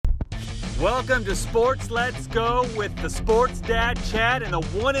Welcome to Sports Let's Go with the Sports Dad Chad and the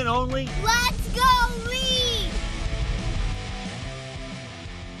one and only Let's Go Reed!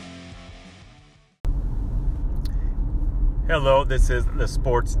 Hello, this is the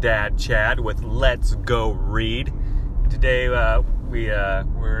Sports Dad Chad with Let's Go Reed. Today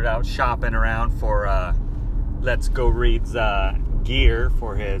we're out shopping around for Let's Go Reed's gear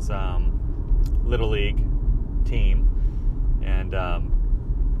for his Little League team, and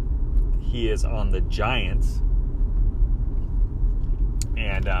he is on the Giants,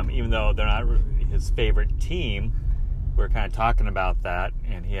 and even though they're not his favorite team, we're kind of talking about that,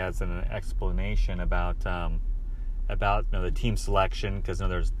 and he has an explanation about the team selection, because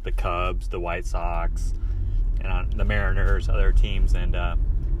there's the Cubs, the White Sox, and the Mariners, other teams, and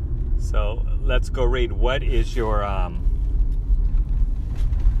so Let's Go Reed. What is your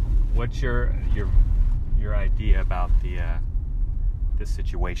what's your idea about this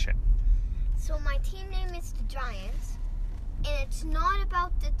situation? So my team name is the Giants, and it's not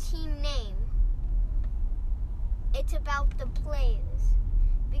about the team name. It's about the players,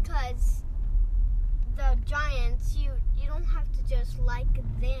 because the Giants, you don't have to just like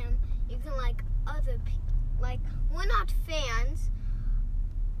them. You can like other people. Like, we're not fans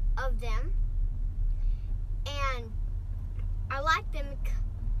of them, and I like them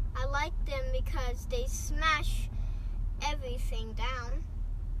because they smash everything down.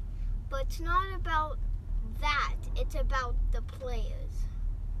 But it's not about that. It's about the players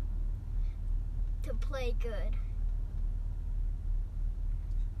to play good.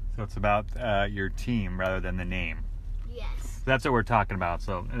 So it's about your team rather than the name. Yes. That's what we're talking about.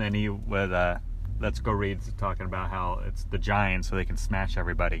 So, and then he with Let's Go Reed's talking about how it's the Giants, so they can smash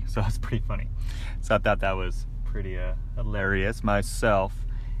everybody. So it's pretty funny. So I thought that was pretty hilarious myself.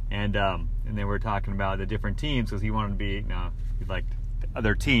 And then we're talking about the different teams, because he wanted to be, he liked the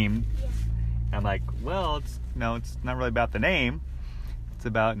other team. Yeah. And I'm like, well, it's not really about the name. It's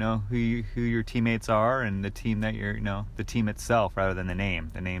about who your teammates are, and the team that you're, the team itself, rather than the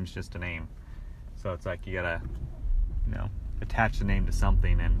name. The name's just a name. So it's like you gotta, attach the name to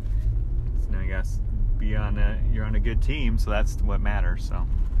something, and I guess you're on a good team, so that's what matters. So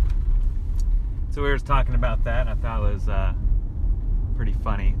we were just talking about that, and I thought it was pretty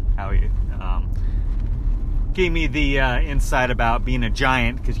funny how he gave me the insight about being a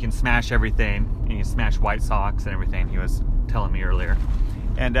Giant, because you can smash everything, and you can smash White Sox and everything. He was telling me earlier.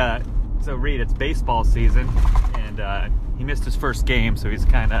 And so Reed, it's baseball season, and he missed his first game, so he's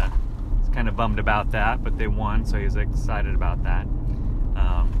kind of bummed about that. But they won, so he's excited about that.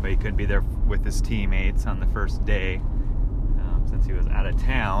 But he couldn't be there with his teammates on the first day since he was out of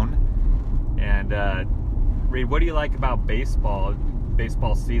town. And Reed, what do you like about baseball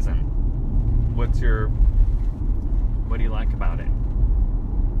season? What do you like about it?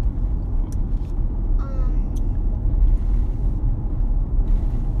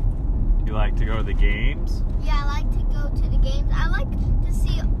 You like to go to the games? Yeah, I like to go to the games. I like to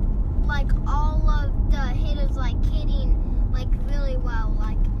see all of the hitters hitting really well.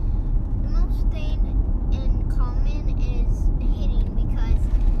 The most thing in common is hitting, because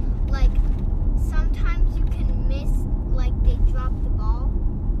sometimes you can miss, they drop the ball.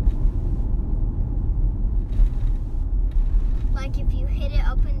 If you hit it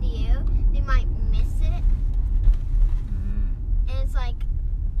up in the air, they might miss it. And it's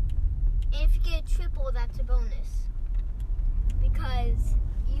if you get a triple, that's a bonus. Because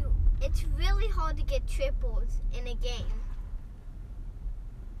it's really hard to get triples in a game,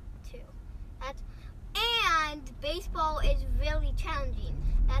 too. And baseball is really challenging.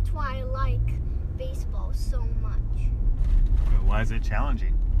 That's why I like baseball so much. Why is it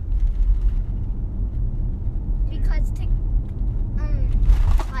challenging? Because to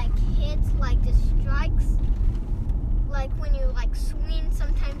hit the strikes, when you swing,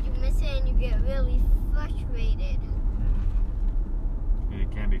 sometimes you miss it and you get really frustrated.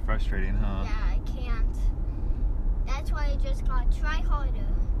 It can be frustrating, huh? Yeah, I can't. That's why I just gotta try harder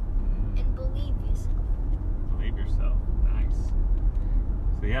and believe yourself. Believe yourself.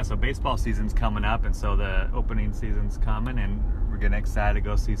 Nice. So baseball season's coming up, and so the opening season's coming, and we're getting excited to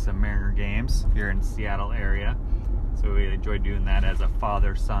go see some Mariner games here in the Seattle area. So we enjoy doing that as a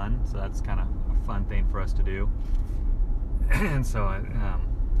father-son. So that's kind of a fun thing for us to do. And so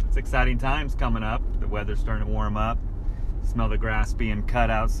it's exciting times coming up. The weather's starting to warm up. Smell the grass being cut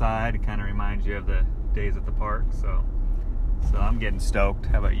outside. It kind of reminds you of the days at the park. So I'm getting stoked.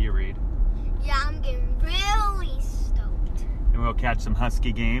 How about you, Reed? Yeah, I'm getting really stoked. And we'll catch some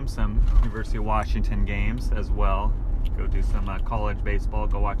Husky games, some University of Washington games as well. Go do some college baseball.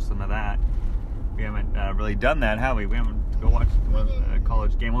 Go watch some of that. We haven't really done that, have we? We haven't go watch a Within-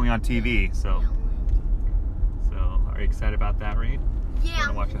 college game only on TV. So, Yeah, are you excited about that, Reed? yeah,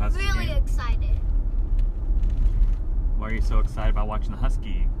 Wanna watch a I'm Husky really game? excited Why are you so excited about watching the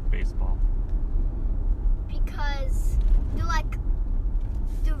Husky baseball? because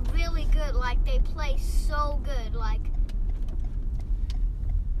they're really good. Like they play so good. Like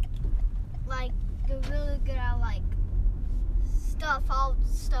they're really good at all the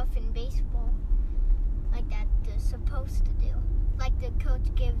stuff in baseball, like that they're supposed to do. Like the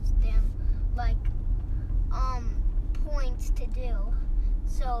coach gives them points to do.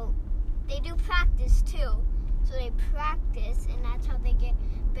 So they do practice too. So they practice, and that's how they get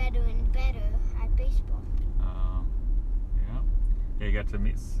better and better at baseball. Yeah, you got to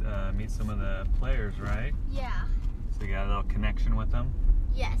meet some of the players, right? Yeah. So you got a little connection with them.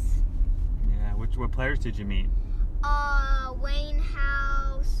 Yes. Yeah. What players did you meet? Wayne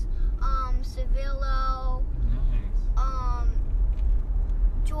House, Sevillo, Nice.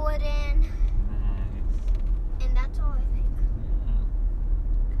 Jordan, Nice. and that's all I think.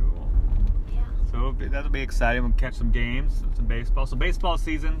 Yeah. Cool. Yeah. So that'll be exciting. We'll catch some games, some baseball. So baseball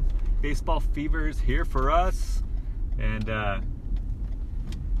season, baseball fever is here for us, and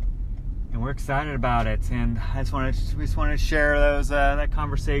we're excited about it. And we just wanted to share that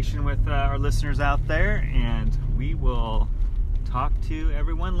conversation with our listeners out there. And we will talk to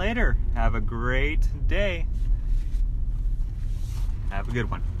everyone later. Have a great day. Have a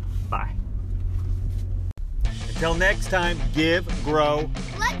good one. Bye. Until next time, give, grow.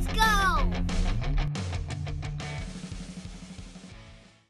 Let's go!